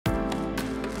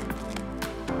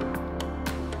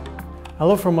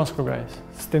Hello from Moscow, guys!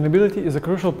 Sustainability is a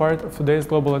crucial part of today's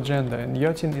global agenda, and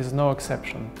yachting is no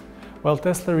exception. While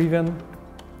Tesla, Rivian,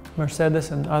 Mercedes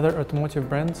and other automotive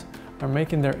brands are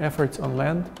making their efforts on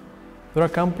land, there are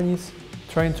companies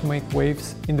trying to make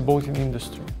waves in the boating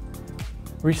industry.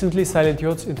 Recently,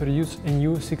 SILENT-YACHTS introduced a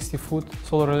new 60-foot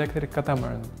solar-electric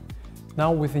catamaran,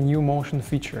 now with a new motion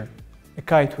feature, a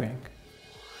kite wing.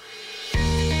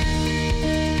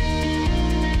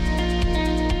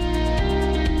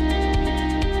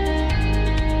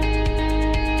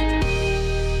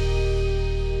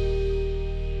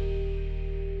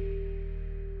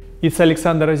 It's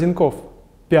Alexander Razinkov,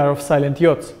 PR of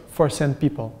SILENT-YACHTS for Sand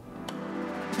People.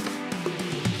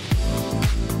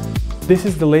 This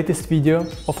is the latest video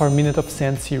of our Minute of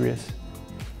Sand series.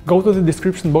 Go to the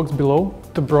description box below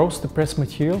to browse the press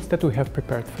materials that we have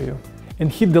prepared for you.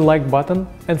 And hit the like button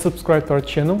and subscribe to our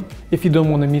channel if you don't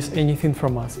want to miss anything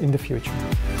from us in the future.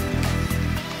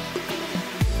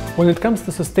 When it comes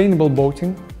to sustainable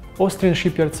boating, Austrian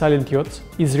shipyard SILENT-YACHTS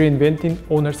is reinventing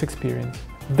owner's experience.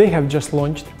 They have just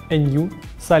launched a new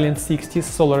SILENT-60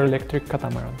 solar-electric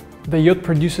catamaran. The yacht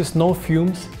produces no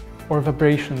fumes or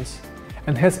vibrations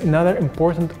and has another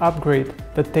important upgrade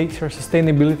that takes your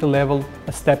sustainability level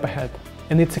a step ahead.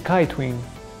 And it's a kite wing.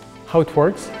 How it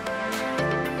works?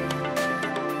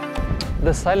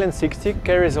 The SILENT-60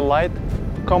 carries a light,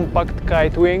 compact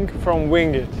kite wing from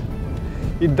Wingit.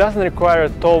 It doesn't require a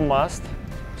tall mast,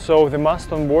 so the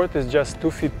mast on board is just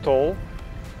 2 feet tall.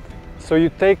 So you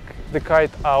take the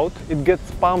kite out, it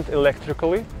gets pumped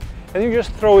electrically, and you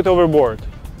just throw it overboard.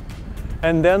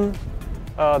 And then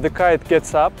the kite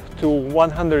gets up to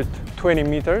 120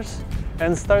 meters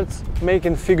and starts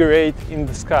making figure 8 in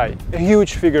the sky, a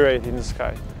huge figure 8 in the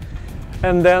sky.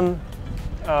 And then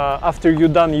after you're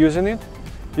done using it,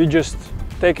 you just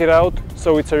take it out,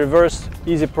 so it's a reverse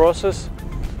easy process,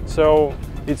 so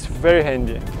it's very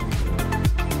handy.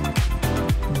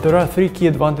 There are 3 key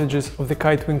advantages of the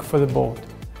kite wing for the boat.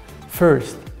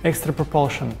 First, extra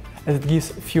propulsion, as it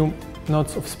gives a few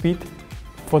knots of speed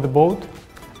for the boat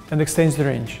and extends the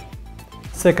range.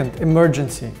 Second,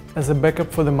 emergency, as a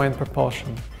backup for the main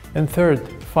propulsion. And third,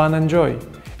 fun and joy.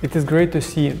 It is great to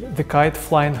see the kite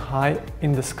flying high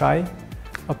in the sky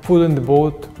or pulling the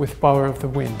boat with power of the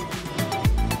wind.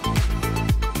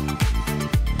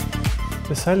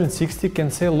 The SILENT-60 can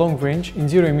sail long range in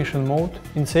zero-emission mode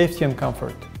in safety and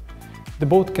comfort. The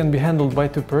boat can be handled by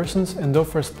 2 persons and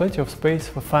offers plenty of space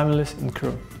for families and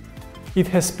crew. It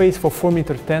has space for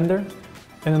 4-meter tender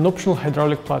and an optional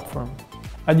hydraulic platform.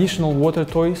 Additional water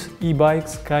toys,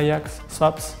 e-bikes, kayaks,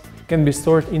 SUPs can be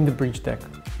stored in the bridge deck.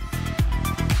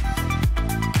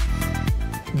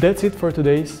 That's it for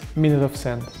today's Minute of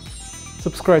Sand.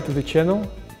 Subscribe to the channel,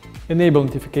 enable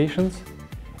notifications,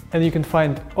 and you can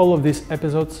find all of these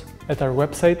episodes at our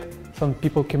website,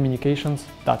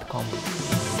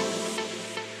 sandpeoplecommunications.com.